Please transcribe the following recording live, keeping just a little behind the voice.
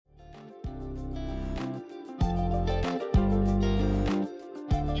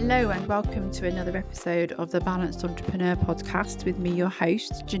Hello and welcome to another episode of the Balanced Entrepreneur podcast with me, your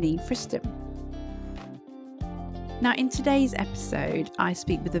host, Janine Friston. Now, in today's episode, I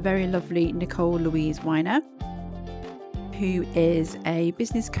speak with the very lovely Nicole Louise Weiner, who is a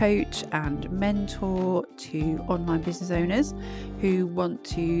business coach and mentor to online business owners who want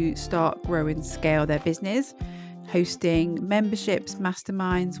to start, grow and scale their business, hosting memberships,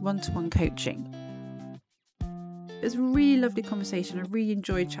 masterminds, one-to-one coaching. It was a really lovely conversation. I really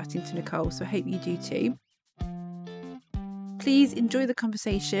enjoyed chatting to Nicole, so I hope you do too. Please enjoy the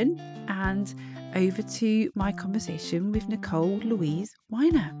conversation and over to my conversation with Nicole Louise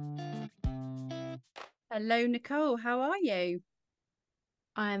Weiner. Hello, Nicole. How are you?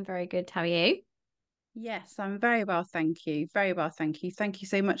 I'm very good. How are you? Yes, I'm very well, thank you. Very well, thank you. Thank you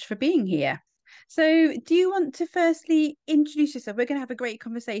so much for being here. So, do you want to firstly introduce yourself? We're going to have a great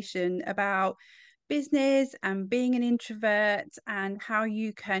conversation about business and being an introvert and how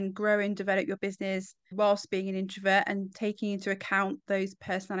you can grow and develop your business whilst being an introvert and taking into account those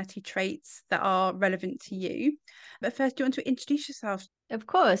personality traits that are relevant to you. But first, do you want to introduce yourself? Of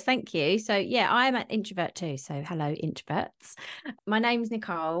course, thank you. So yeah, I'm an introvert too. So hello, introverts. My name's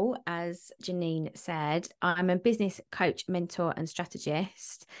Nicole, as Janine said. I'm a business coach, mentor and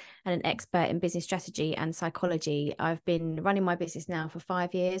strategist and an expert in business strategy and psychology. I've been running my business now for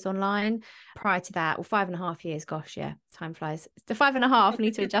 5 years online. Prior to that, 5.5 years, gosh, yeah, time flies. The 5.5, I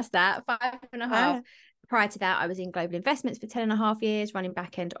need to adjust that, 5.5. Prior to that, I was in global investments for 10.5 years, running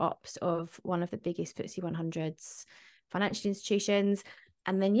back-end ops of one of the biggest FTSE 100s financial institutions.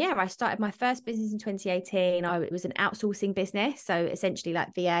 And then, I started my first business in 2018. It was an outsourcing business. So essentially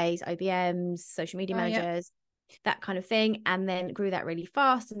like VAs, OBMs, social media managers, that kind of thing. And then grew that really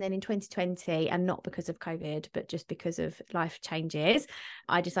fast. And then in 2020, and not because of COVID, but just because of life changes,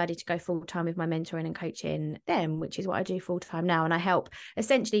 I decided to go full time with my mentoring and coaching then, which is what I do full time now. And I help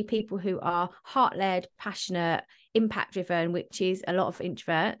essentially people who are heart-led, passionate, impact-driven, which is a lot of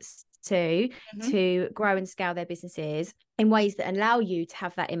introverts to grow and scale their businesses in ways that allow you to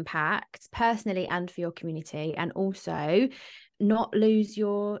have that impact personally and for your community, and also not lose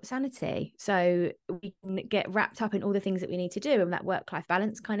your sanity. So we can get wrapped up in all the things that we need to do, and that work-life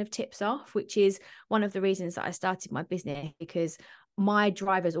balance kind of tips off, which is one of the reasons that I started my business, because my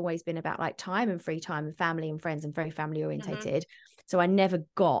drive has always been about like time and free time and family and friends, and very family orientated. So I never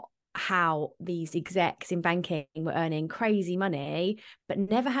got how these execs in banking were earning crazy money but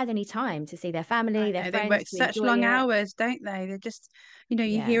never had any time to see their family, their friends. They work such long hours, don't they? They're just,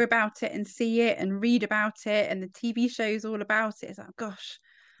 you hear about it and see it and read about it, and the TV shows all about it. It's like, gosh.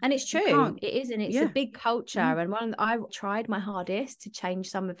 And it's true, it is, and it's a big culture. And I tried my hardest to change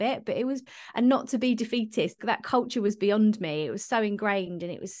some of it, but and not to be defeatist, that culture was beyond me. It was so ingrained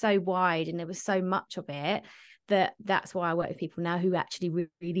and it was so wide and there was so much of it, that's why I work with people now who actually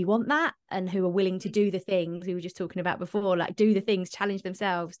really want that, and who are willing to do the things we were just talking about before, like do the things, challenge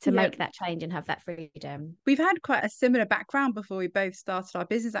themselves to make that change and have that freedom. We've had quite a similar background before we both started our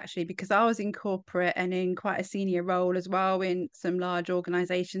business, actually, because I was in corporate and in quite a senior role as well in some large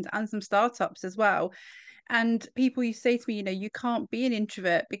organizations and some startups as well. And people used to say to me, you can't be an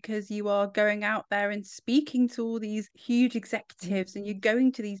introvert because you are going out there and speaking to all these huge executives and you're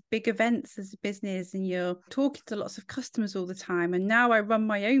going to these big events as a business and you're talking to lots of customers all the time. And now I run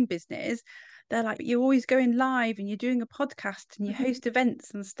my own business. They're like, you're always going live and you're doing a podcast and you host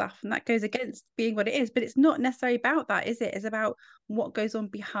events and stuff. And that goes against being what it is. But it's not necessarily about that, is it? It's about what goes on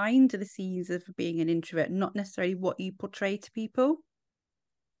behind the scenes of being an introvert, not necessarily what you portray to people.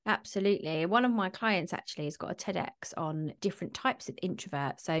 Absolutely. One of my clients actually has got a TEDx on different types of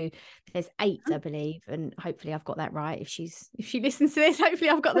introverts. So there's 8, I believe, and hopefully I've got that right. If she listens to this, hopefully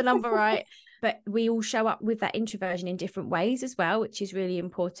I've got the number right. But we all show up with that introversion in different ways as well, which is really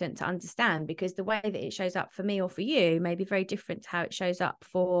important to understand, because the way that it shows up for me or for you may be very different to how it shows up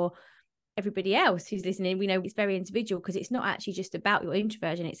for everybody else who's listening. We know it's very individual, because it's not actually just about your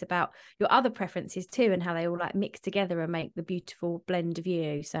introversion, it's about your other preferences too, and how they all like mix together and make the beautiful blend of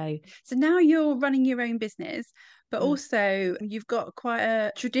you. So now you're running your own business, but also you've got quite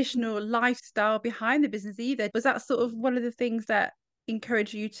a traditional lifestyle behind the business either. Was that sort of one of the things that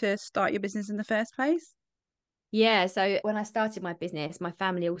encouraged you to start your business in the first place? Yeah, so when I started my business, my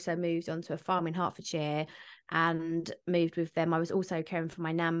family also moved onto a farm in Hertfordshire and moved with them. I was also caring for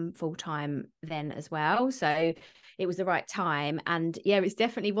my nan full time then as well. So it was the right time. And it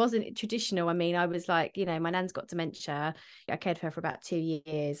definitely wasn't traditional. I mean, I was like, my nan's got dementia. I cared for her for about 2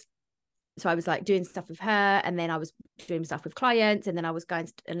 years. So I was like doing stuff with her, and then I was doing stuff with clients, and then I was going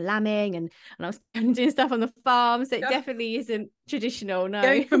and lambing, and I was doing stuff on the farm. So it definitely isn't traditional. No.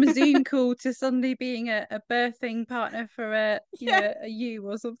 Going from a Zoom call to suddenly being a birthing partner for Yeah. a ewe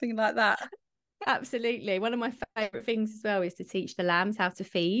or something like that. Absolutely. One of my favorite things as well is to teach the lambs how to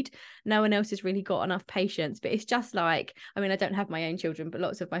feed. No one else has really got enough patience, but it's just like, I mean, I don't have my own children, but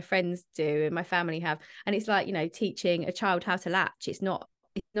lots of my friends do and my family have. And it's like, teaching a child how to latch. It's not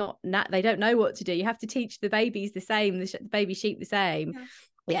they don't know what to do. You have to teach the babies the same, the baby sheep the same.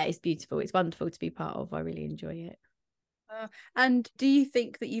 Yeah, it's beautiful. It's wonderful to be part of. I really enjoy it. And do you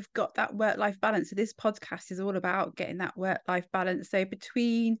think that you've got that work-life balance? So this podcast is all about getting that work-life balance. So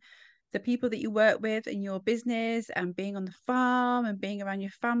between the people that you work with in your business and being on the farm and being around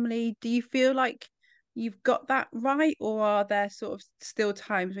your family, do you feel like you've got that right? Or are there sort of still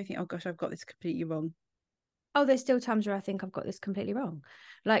times where you think, oh gosh, I've got this completely wrong? Oh, there's still times where I think I've got this completely wrong.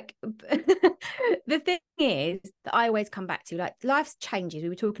 Like the thing is that I always come back to, like, life's changes. We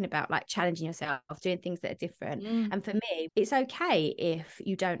were talking about like challenging yourself, doing things that are different. And for me, it's okay if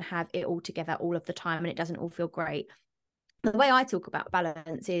you don't have it all together all of the time and it doesn't all feel great. The way I talk about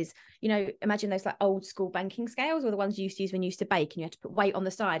balance is, imagine those like old school banking scales, or the ones you used to use when you used to bake and you had to put weight on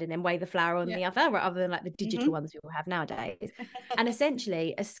the side and then weigh the flour on the other, rather than like the digital ones people have nowadays. And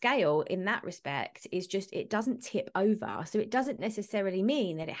essentially a scale in that respect is just, it doesn't tip over. So it doesn't necessarily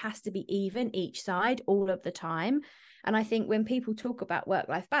mean that it has to be even each side all of the time. And I think when people talk about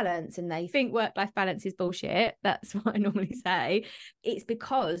work-life balance and they think work-life balance is bullshit, that's what I normally say, it's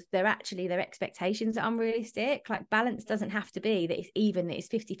because their expectations are unrealistic. Like, balance doesn't have to be that it's even, that it's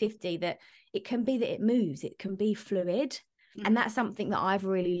 50-50, that it can be that it moves, it can be fluid. And that's something that I've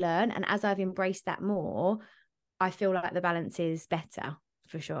really learned. And as I've embraced that more, I feel like the balance is better,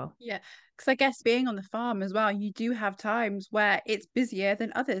 for sure. Yeah, because I guess being on the farm as well, you do have times where it's busier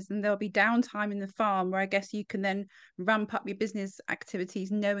than others, and there'll be downtime in the farm where I guess you can then ramp up your business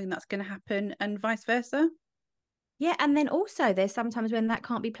activities knowing that's going to happen, and vice versa. Yeah, and then also there's sometimes when that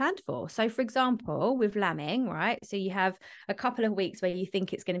can't be planned for. So for example, with lambing, right? So you have a couple of weeks where you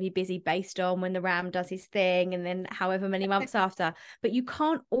think it's going to be busy based on when the ram does his thing, and then however many months after, but you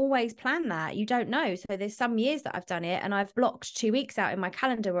can't always plan that. You don't know. So there's some years that I've done it and I've blocked 2 weeks out in my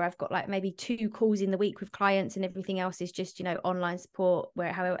calendar where I've got like maybe 2 calls in the week with clients, and everything else is just, online support,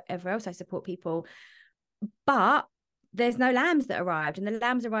 where however else I support people. But there's no lambs that arrived, and the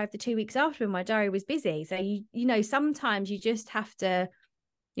lambs arrived the 2 weeks after and my diary was busy. So sometimes you just have to,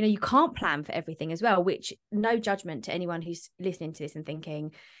 you can't plan for everything as well, which, no judgment to anyone who's listening to this and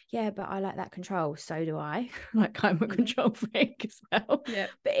thinking, yeah, but I like that control, so do I. Like, I'm a control freak as well. Yeah,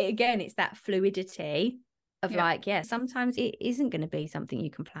 but again, it's that fluidity of yeah. like, yeah, sometimes it isn't going to be something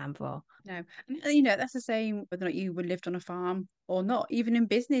you can plan for. No, and that's the same whether or not you would lived on a farm or not. Even in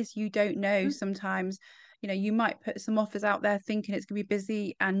business, you don't know. Sometimes, you might put some offers out there thinking it's going to be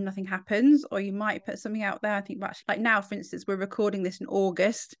busy and nothing happens, or you might put something out there. I think, actually, like now, for instance, we're recording this in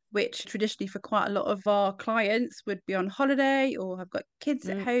August, which traditionally for quite a lot of our clients would be on holiday or have got kids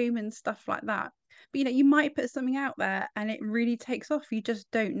at home and stuff like that. But you might put something out there and it really takes off. You just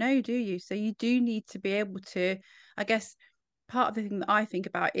don't know, do you? So you do need to be able to, I guess, part of the thing that I think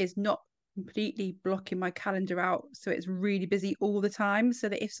about is not completely blocking my calendar out so it's really busy all the time, so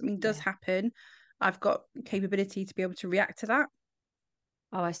that if something does happen, I've got capability to be able to react to that.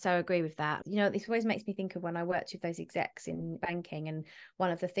 Oh, I so agree with that. This always makes me think of when I worked with those execs in banking. And one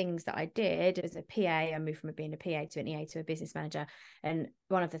of the things that I did as a PA, I moved from being a PA to an EA to a business manager. And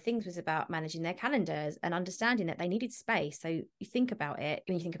one of the things was about managing their calendars and understanding that they needed space. So you think about it,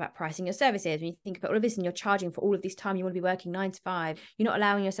 when you think about pricing your services, when you think about all of this and you're charging for all of this time, you want to be working 9 to 5, you're not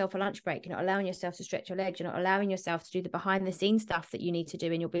allowing yourself a lunch break, you're not allowing yourself to stretch your legs, you're not allowing yourself to do the behind the scenes stuff that you need to do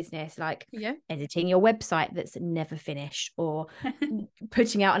in your business, like editing your website that's never finished, or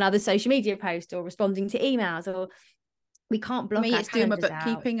putting out another social media post, or responding to emails. Or we can't block Me, our it's doing my calendars out.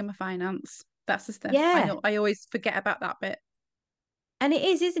 bookkeeping and my finance. That's the stuff Yeah. I always forget about that bit. And it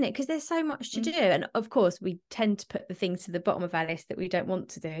is, isn't it? Because there's so much to do. And of course, we tend to put the things to the bottom of our list that we don't want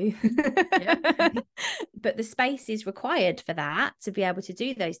to do. But the space is required for that, to be able to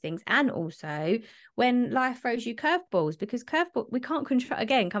do those things. And also when life throws you curveballs, because we can't control,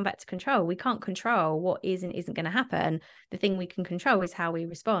 again, come back to control. We can't control what is and isn't going to happen. The thing we can control is how we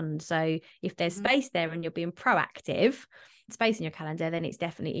respond. So if there's space there and you're being proactive, space in your calendar, then it's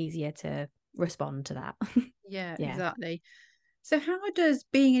definitely easier to respond to that. Yeah, exactly. So how does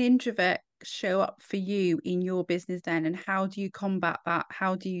being an introvert show up for you in your business then, and how do you combat that?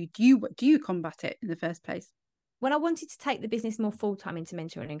 How do you combat it in the first place? when I wanted to take the business more full-time into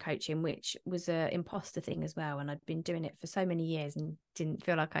mentoring and coaching, which was an imposter thing as well, and I'd been doing it for so many years and didn't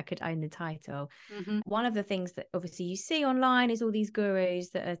feel like I could own the title. One of the things that obviously you see online is all these gurus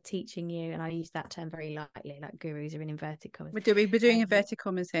that are teaching you, and I use that term very lightly, like gurus are in inverted commas. We're doing inverted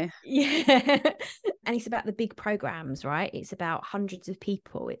commas here. Yeah. And it's about the big programs, right? It's about hundreds of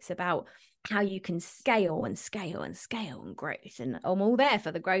people. It's about how you can scale and scale and scale and growth. And I'm all there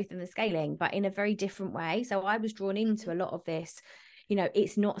for the growth and the scaling, but in a very different way. So I was drawn into a lot of this,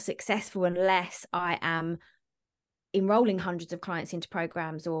 it's not successful unless I am enrolling hundreds of clients into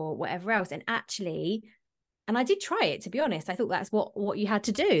programs or whatever else. And actually, and I did try it, to be honest. I thought that's what you had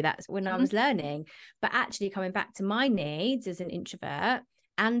to do. That's when I was learning. But actually coming back to my needs as an introvert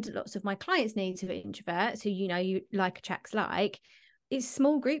and lots of my clients' needs of introverts who, you like attracts like, it's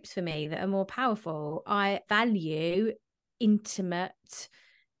small groups for me that are more powerful. I value intimate,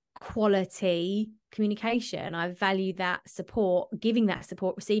 quality communication. I value that support, giving that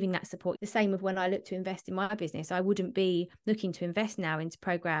support, receiving that support. The same with when I look to invest in my business. I wouldn't be looking to invest now into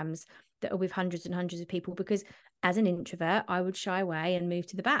programs that are with hundreds and hundreds of people, because as an introvert, I would shy away and move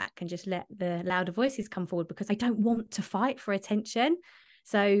to the back and just let the louder voices come forward, because I don't want to fight for attention.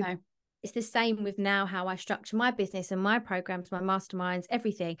 So it's the same with now how I structure my business and my programs, my masterminds,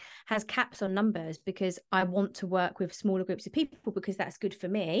 everything has caps on numbers, because I want to work with smaller groups of people because that's good for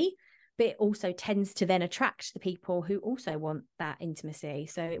me. But it also tends to then attract the people who also want that intimacy.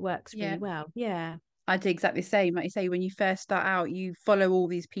 So it works really well. Yeah. I did exactly the same. Like you say, when you first start out, you follow all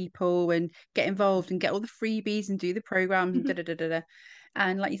these people and get involved and get all the freebies and do the programs and da-da-da-da-da.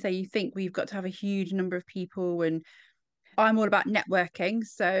 And like you say, you think we've got to have a huge number of people, and I'm all about networking.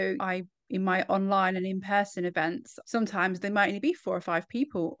 So in my online and in-person events, sometimes there might only be 4 or 5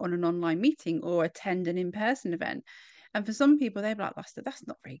 people on an online meeting or attend an in-person event. And for some people, they're like, that's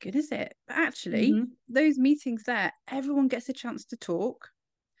not very good, is it? But actually, those meetings there, everyone gets a chance to talk.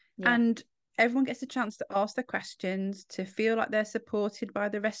 And everyone gets a chance to ask their questions, to feel like they're supported by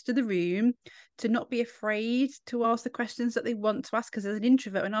the rest of the room, to not be afraid to ask the questions that they want to ask. Because as an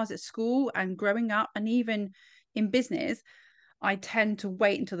introvert, when I was at school and growing up and even in business, I tend to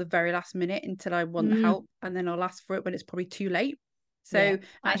wait until the very last minute until I want the help, and then I'll ask for it when it's probably too late. So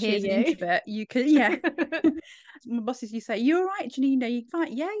actually, as an introvert, you can, my bosses, you say, "You all right, Janina? You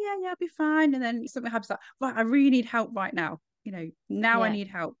fine?" Yeah, I'll be fine. And then something happens like, right, I really need help right now. Now I need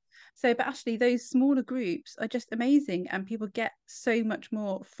help. So, but actually, those smaller groups are just amazing, and people get so much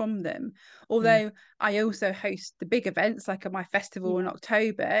more from them. Although I also host the big events, like my festival in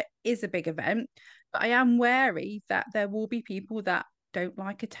October is a big event, but I am wary that there will be people that don't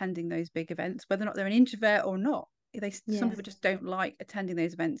like attending those big events, whether or not they're an introvert or not. Some people just don't like attending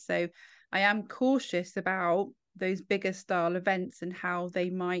those events. So I am cautious about those bigger style events and how they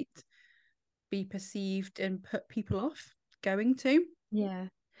might be perceived and put people off going to. Yeah.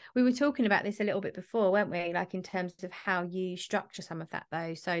 We were talking about this a little bit before, weren't we? Like in terms of how you structure some of that,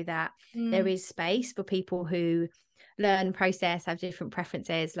 though, so that there is space for people who learn, process, have different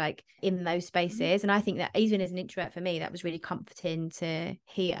preferences, like in those spaces. And I think that even as an introvert, for me, that was really comforting to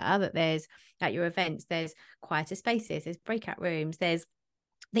hear that there's at your events, there's quieter spaces, there's breakout rooms, there's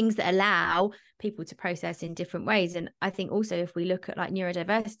things that allow people to process in different ways. And I think also if we look at like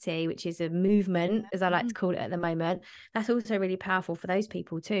neurodiversity, which is a movement, as I like to call it at the moment, that's also really powerful for those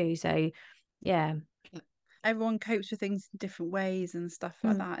people too. So everyone copes with things in different ways and stuff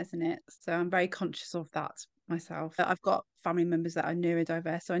like that, isn't it? So I'm very conscious of that myself. I've got family members that are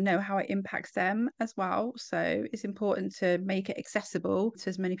neurodiverse, so I know how it impacts them as well. So it's important to make it accessible to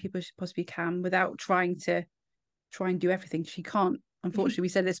as many people as you possibly can without trying and do everything. She can't, unfortunately, we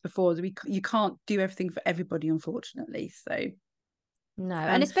said this before, you can't do everything for everybody, unfortunately. So no,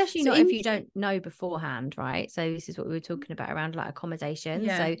 and especially not if you don't know beforehand, right? So this is what we were talking about around like accommodations.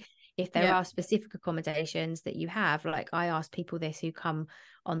 So if there are specific accommodations that you have, like I ask people this who come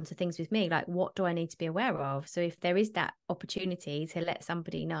onto things with me, like what do I need to be aware of? So if there is that opportunity to let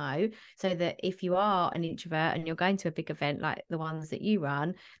somebody know, so that if you are an introvert and you're going to a big event like the ones that you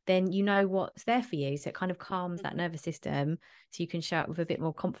run, then you know what's there for you. So it kind of calms that nervous system, so you can show up with a bit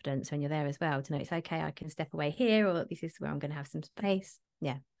more confidence when you're there as well, to know it's okay, I can step away here, or this is where I'm going to have some space.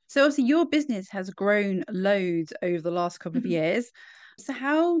 So obviously your business has grown loads over the last couple of years. So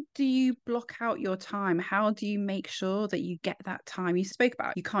how do you block out your time? How do you make sure that you get that time? You spoke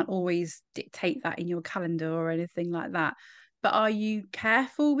about you can't always dictate that in your calendar or anything like that. But are you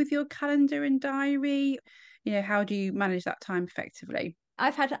careful with your calendar and diary? How do you manage that time effectively?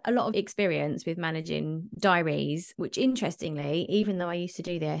 I've had a lot of experience with managing diaries, which interestingly, even though I used to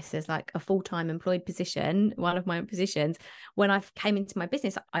do this as like a full-time employed position, one of my positions, when I came into my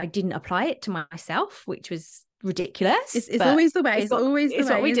business, I didn't apply it to myself, which was ridiculous, It's but always the way. It's always the it's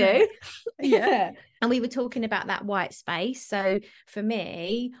what way, we isn't do. it? Yeah. Yeah. And we were talking about that white space. So for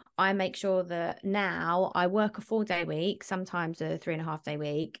me, I make sure that now I work a 4-day week, sometimes a 3.5-day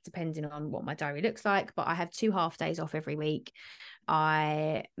week, depending on what my diary looks like. But I have 2 half days off every week.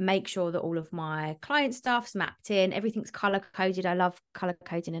 I make sure that all of my client stuff's mapped in, everything's color coded. I love color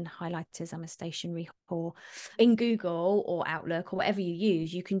coding and highlighters. I'm a stationery whore. In Google or Outlook or whatever you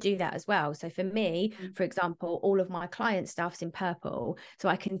use, you can do that as well. So for me, for example, all of my client stuff's in purple. So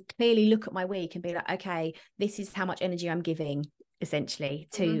I can clearly look at my week and be like, okay, this is how much energy I'm giving essentially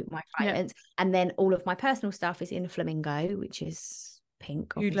to my clients. Yeah. And then all of my personal stuff is in flamingo, which is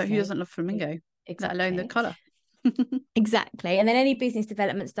pink, obviously. Who doesn't love flamingo? Exactly. Let alone the colour. Exactly. And then any business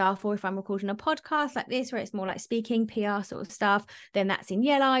development stuff, or if I'm recording a podcast like this where it's more like speaking, PR sort of stuff, then that's in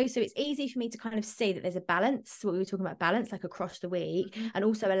yellow. So it's easy for me to kind of see that there's a balance, what we were talking about, balance like across the week, and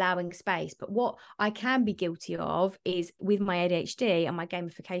also allowing space. But what I can be guilty of is with my ADHD and my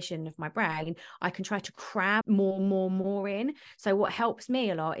gamification of my brain, I can try to cram more in. So what helps me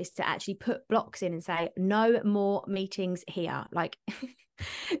a lot is to actually put blocks in and say no more meetings here, like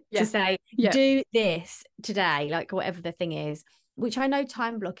to say do this today, like whatever the thing is, which I know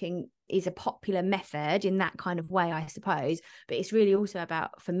time blocking is a popular method in that kind of way, I suppose, but it's really also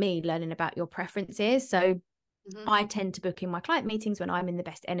about, for me, learning about your preferences. So I tend to book in my client meetings when I'm in the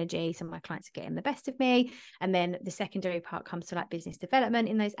best energy, so my clients are getting the best of me, and then the secondary part comes to like business development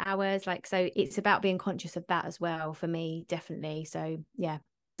in those hours, like, so it's about being conscious of that as well for me, definitely. So yeah.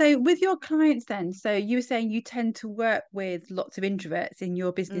 So with your clients then, so you were saying you tend to work with lots of introverts in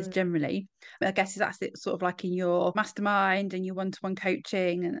your business generally. I guess that's it, sort of like in your mastermind and your one-to-one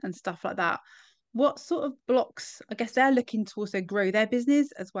coaching and stuff like that. What sort of blocks, I guess they're looking to also grow their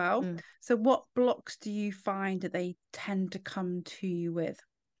business as well. So what blocks do you find that they tend to come to you with?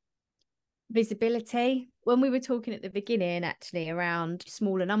 Visibility. When we were talking at the beginning, actually, around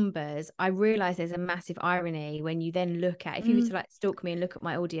smaller numbers, I realized there's a massive irony when you then look at, if you were to like stalk me and look at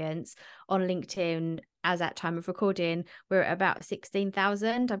my audience on LinkedIn, as at time of recording, we're at about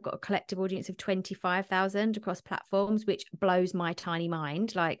 16,000. I've got a collective audience of 25,000 across platforms, which blows my tiny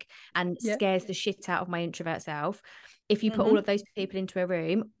mind, like, and scares the shit out of my introvert self. If you put all of those people into a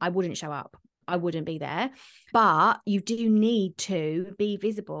room, I wouldn't show up. I wouldn't be there. But you do need to be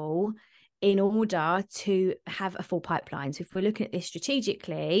visible in order to have a full pipeline. So if we're looking at this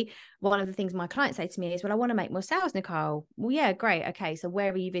strategically, one of the things my clients say to me is, well, I want to make more sales, Nicole. Well, yeah, great. Okay, so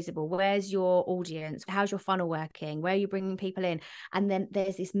where are you visible? Where's your audience? How's your funnel working? Where are you bringing people in? And then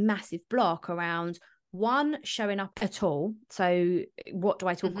there's this massive block around, one, showing up at all. So what do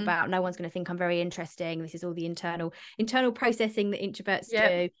I talk about? No one's going to think I'm very interesting. This is all the internal processing that introverts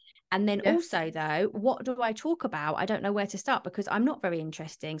do. And then also, though, what do I talk about? I don't know where to start because I'm not very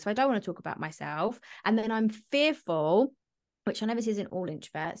interesting. So I don't want to talk about myself. And then I'm fearful, which I know this isn't all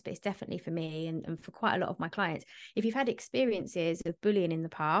introverts, but it's definitely for me and for quite a lot of my clients. If you've had experiences of bullying in the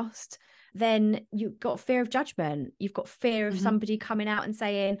past, then you've got fear of judgment. You've got fear of somebody coming out and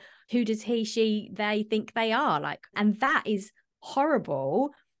saying, who does he, she, they think they are? Like, and that is horrible.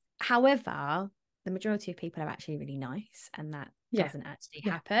 However, the majority of people are actually really nice, and that doesn't actually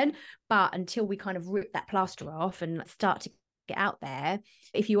happen. But until we kind of rip that plaster off and start to get out there,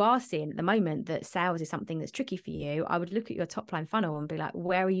 if you are seeing at the moment that sales is something that's tricky for you, I would look at your top line funnel and be like,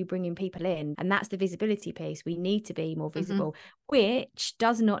 where are you bringing people in? And that's the visibility piece. We need to be more visible, which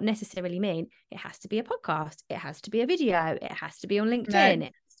does not necessarily mean it has to be a podcast, it has to be a video, it has to be on LinkedIn,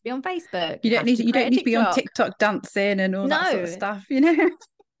 it has to be on Facebook. You don't need to be on TikTok dancing and all that sort of stuff, you know.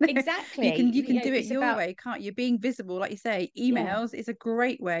 Exactly. You can do it your way, can't you? Being visible, like you say, emails is a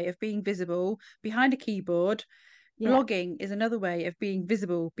great way of being visible behind a keyboard. Blogging is another way of being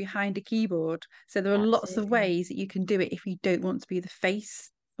visible behind a keyboard. So there are lots of ways that you can do it if you don't want to be the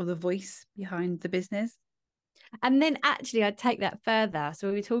face or the voice behind the business. And then actually I'd take that further. So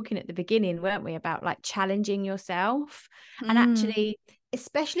we were talking at the beginning, weren't we, about like challenging yourself. And actually,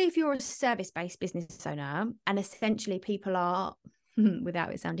 especially if you're a service-based business owner and essentially people are,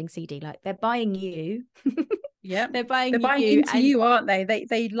 without it sounding seedy, like they're buying you. They're buying into you, aren't they?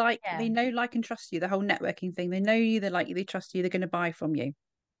 They know, like, and trust you. The whole networking thing. They know you, they like you, they trust you, they're going to buy from you.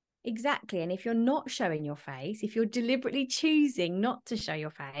 Exactly. And if you're not showing your face, if you're deliberately choosing not to show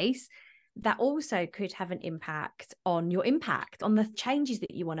your face, that also could have an impact on the changes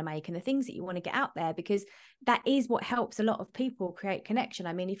that you want to make and the things that you want to get out there, because that is what helps a lot of people create connection.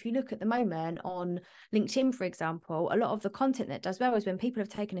 I mean, if you look at the moment on LinkedIn, for example, a lot of the content that does well is when people have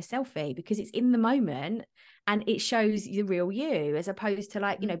taken a selfie, because it's in the moment and it shows the real you, as opposed to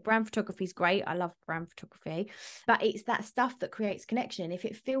like, you know, brand photography is great. I love brand photography, but it's that stuff that creates connection. If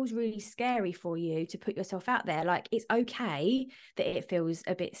it feels really scary for you to put yourself out there, like, it's okay that it feels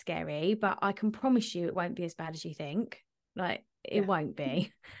a bit scary, but I can promise you it won't be as bad as you think. Like, it won't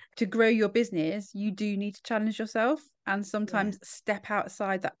be. To grow your business, you do need to challenge yourself and sometimes step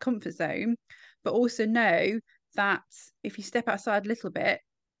outside that comfort zone, but also know that if you step outside a little bit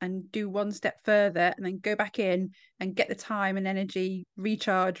and do one step further and then go back in and get the time and energy,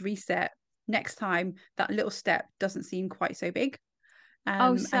 recharge, reset, next time that little step doesn't seem quite so big.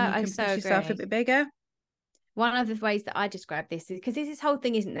 And you can push yourself a bit bigger. One of the ways that I describe this is because there's this whole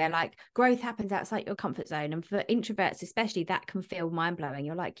thing, isn't there? Like, growth happens outside your comfort zone. And for introverts, especially, that can feel mind blowing.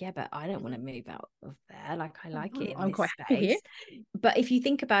 You're like, yeah, but I don't want to move out of there. Like, I like it in this space. But if you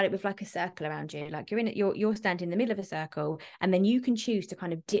think about it with like a circle around you, like you're standing in the middle of a circle, and then you can choose to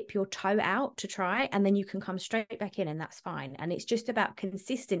kind of dip your toe out to try, and then you can come straight back in, and that's fine. And it's just about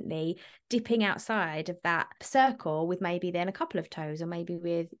consistently dipping outside of that circle with maybe then a couple of toes, or maybe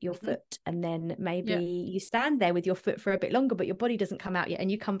with your foot, and then maybe you stand there with your foot for a bit longer, but your body doesn't come out yet, and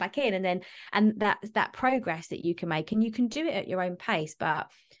you come back in, and that's that progress that you can make. And you can do it at your own pace,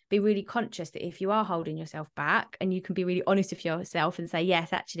 but be really conscious that if you are holding yourself back, and you can be really honest with yourself and say,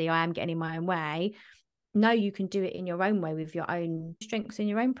 yes, actually I am getting in my own way. No, you can do it in your own way with your own strengths and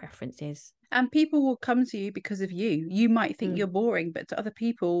your own preferences. And people will come to you because of you. You might think you're boring, but to other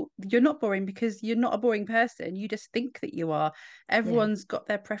people, you're not boring because you're not a boring person. You just think that you are. Everyone's got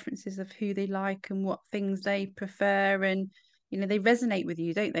their preferences of who they like and what things they prefer. And, you know, they resonate with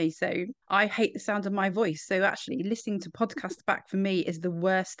you, don't they? So I hate the sound of my voice. So actually listening to podcasts back for me is the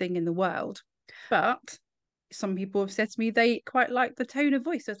worst thing in the world. But some people have said to me they quite like the tone of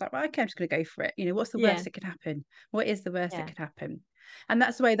voice. So it's like, well, okay, I'm just going to go for it. You know, what's the worst that could happen? What is the worst that could happen? And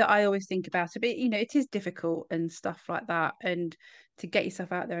that's the way that I always think about it. But, you know, it is difficult and stuff like that, and to get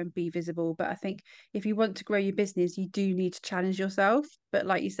yourself out there and be visible. But I think if you want to grow your business, you do need to challenge yourself. But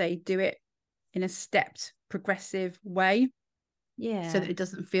like you say, do it in a stepped, progressive way. So that it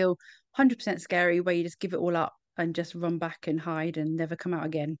doesn't feel 100% scary, where you just give it all up and just run back and hide and never come out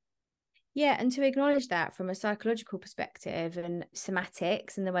again. Yeah, and to acknowledge that from a psychological perspective and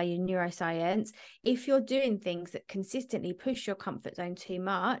somatics and the way you neuroscience, if you're doing things that consistently push your comfort zone too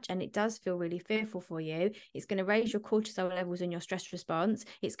much and it does feel really fearful for you, it's going to raise your cortisol levels and your stress response.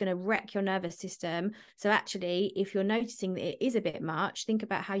 It's going to wreck your nervous system. So actually, if you're noticing that it is a bit much, think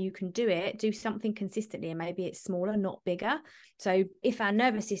about how you can do something consistently, and maybe it's smaller, not bigger. So if our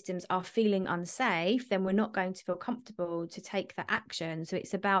nervous systems are feeling unsafe, then we're not going to feel comfortable to take that action. So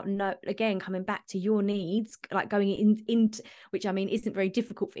it's about again, coming back to your needs, like going into, which I mean isn't very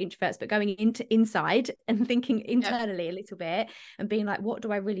difficult for introverts, but going inside and thinking internally a little bit, and being like, what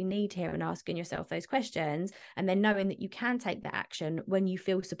do I really need here, and asking yourself those questions, and then knowing that you can take that action when you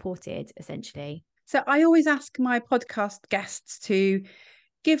feel supported, essentially. So I always ask my podcast guests to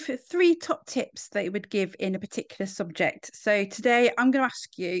give 3 top tips they would give in a particular subject. So today I'm going to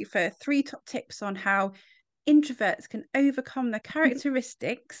ask you for 3 top tips on how introverts can overcome their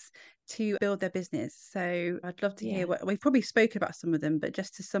characteristics to build their business. So I'd love to hear what we've probably spoken about some of them, but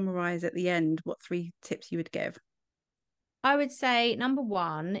just to summarize at the end, what 3 tips you would give. I would say number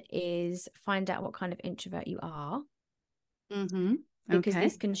 1 is find out what kind of introvert you are. Because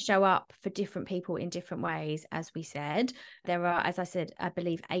this can show up for different people in different ways. As we said, there are, as I said, I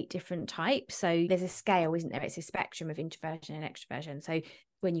believe 8 different types. So there's a scale, isn't there? It's a spectrum of introversion and extroversion. So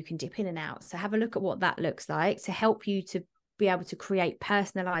when you can dip in and out. So have a look at what that looks like to help you to be able to create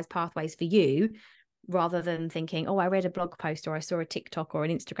personalized pathways for you, rather than thinking, oh, I read a blog post or I saw a TikTok or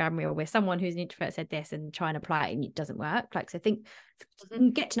an Instagram reel where someone who's an introvert said this, and try and apply it and it doesn't work. Like, so think,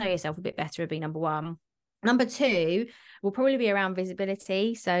 get to know yourself a bit better would be number 1. Number 2 will probably be around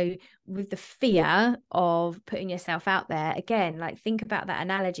visibility. So with the fear of putting yourself out there, again, like think about that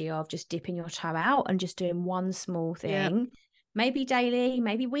analogy of just dipping your toe out and just doing one small thing, maybe daily,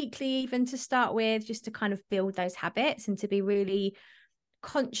 maybe weekly, even to start with, just to kind of build those habits and to be really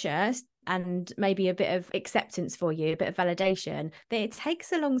conscious and maybe a bit of acceptance for you, a bit of validation, then it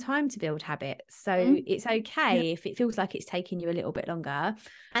takes a long time to build habits. So it's okay if it feels like it's taking you a little bit longer.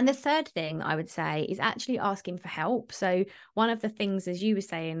 And the third thing I would say is actually asking for help. So one of the things, as you were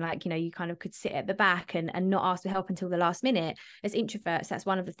saying, like, you kind of could sit at the back and not ask for help until the last minute. As introverts, that's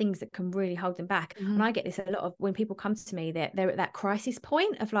one of the things that can really hold them back. And I get this a lot of when people come to me, that they're at that crisis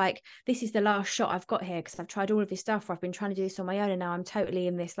point of like, this is the last shot I've got here because I've tried all of this stuff, or I've been trying to do this on my own, and now I'm totally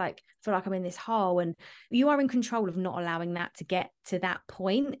in this, like, feel like I'm in this hole. And you are in control of not allowing that to get to that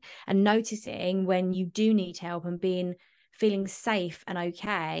point, and noticing when you do need help, and feeling safe and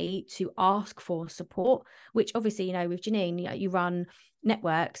okay to ask for support, which obviously, with Janine, you run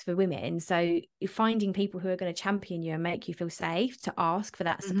networks for women. So finding people who are going to champion you and make you feel safe to ask for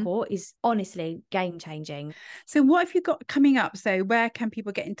that support is honestly game changing. So what have you got coming up? So where can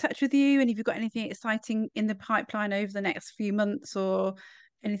people get in touch with you? And have you got anything exciting in the pipeline over the next few months, or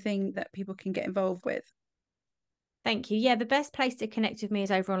anything that people can get involved with? Thank you. Yeah, the best place to connect with me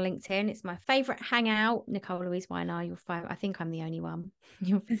is over on LinkedIn. It's my favorite hangout, Nicole Louise Weiner. You'll find, I think I'm the only one.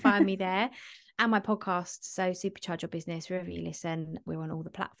 You'll find me there. And my podcast, so Supercharge Your Business, wherever you listen, we're on all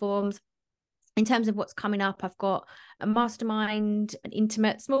the platforms. In terms of what's coming up, I've got a mastermind, an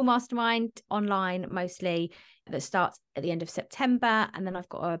intimate, small mastermind online mostly, that starts at the end of September. And then I've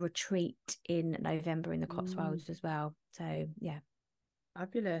got a retreat in November in the Cotswolds as well. So, yeah.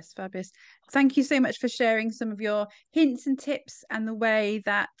 Fabulous. Thank you so much for sharing some of your hints and tips, and the way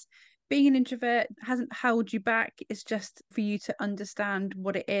that being an introvert hasn't held you back. It's just for you to understand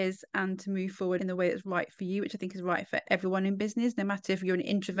what it is and to move forward in the way that's right for you, which I think is right for everyone in business, no matter if you're an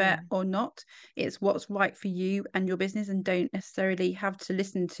introvert or not. It's what's right for you and your business, and don't necessarily have to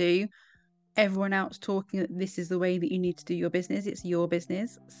listen to everyone else talking that this is the way that you need to do your business. It's your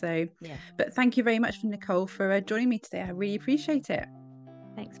business. So, but thank you very much, Nicole, for joining me today. I really appreciate it.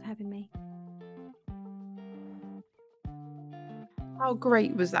 Thanks for having me. How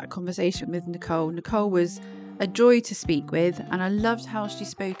great was that conversation with Nicole? Nicole was a joy to speak with, and I loved how she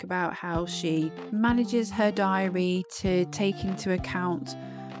spoke about how she manages her diary to take into account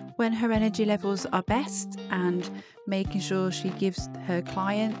when her energy levels are best, and making sure she gives her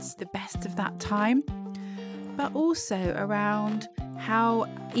clients the best of that time, but also around how,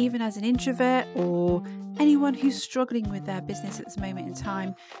 even as an introvert or anyone who's struggling with their business at this moment in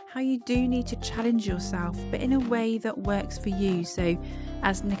time, how you do need to challenge yourself, but in a way that works for you. So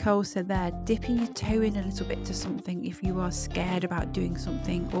as Nicole said there, dipping your toe in a little bit to something if you are scared about doing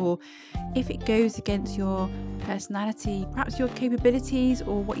something, or if it goes against your personality, perhaps your capabilities,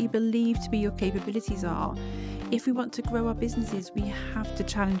 or what you believe to be your capabilities are. If we want to grow our businesses, we have to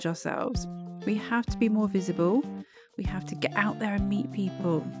challenge ourselves. We have to be more visible. We have to get out there and meet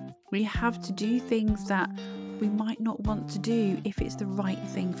people. We have to do things that we might not want to do if it's the right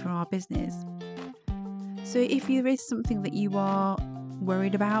thing for our business. So if there is something that you are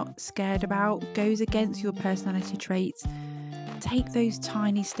worried about, scared about, goes against your personality traits, take those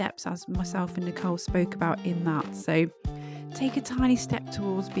tiny steps, as myself and Nicole spoke about in that. So take a tiny step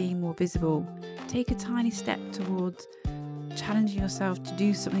towards being more visible. Take a tiny step towards challenging yourself to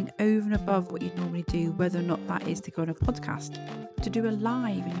do something over and above what you'd normally do, whether or not that is to go on a podcast, to do a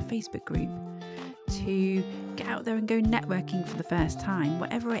live in a Facebook group, to get out there and go networking for the first time,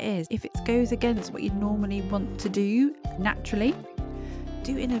 whatever it is. If it goes against what you'd normally want to do naturally,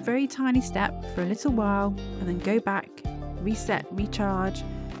 do it in a very tiny step for a little while, and then go back, reset, recharge,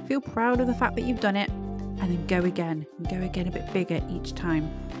 feel proud of the fact that you've done it, and then go again a bit bigger each time.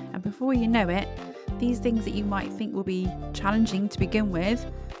 And before you know it, these things that you might think will be challenging to begin with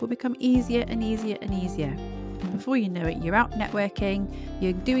will become easier and easier and easier. And before you know it, you're out networking,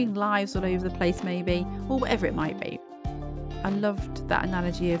 you're doing lives all over the place maybe, or whatever it might be. I loved that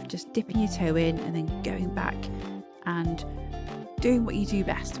analogy of just dipping your toe in and then going back and doing what you do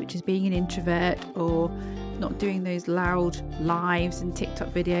best, which is being an introvert, or not doing those loud lives and TikTok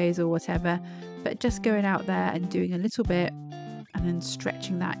videos or whatever, but just going out there and doing a little bit and then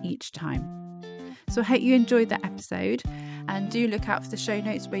stretching that each time. So I hope you enjoyed that episode, and do look out for the show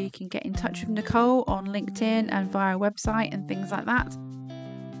notes where you can get in touch with Nicole on LinkedIn and via our website and things like that.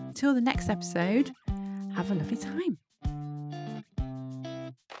 Until the next episode, have a lovely time.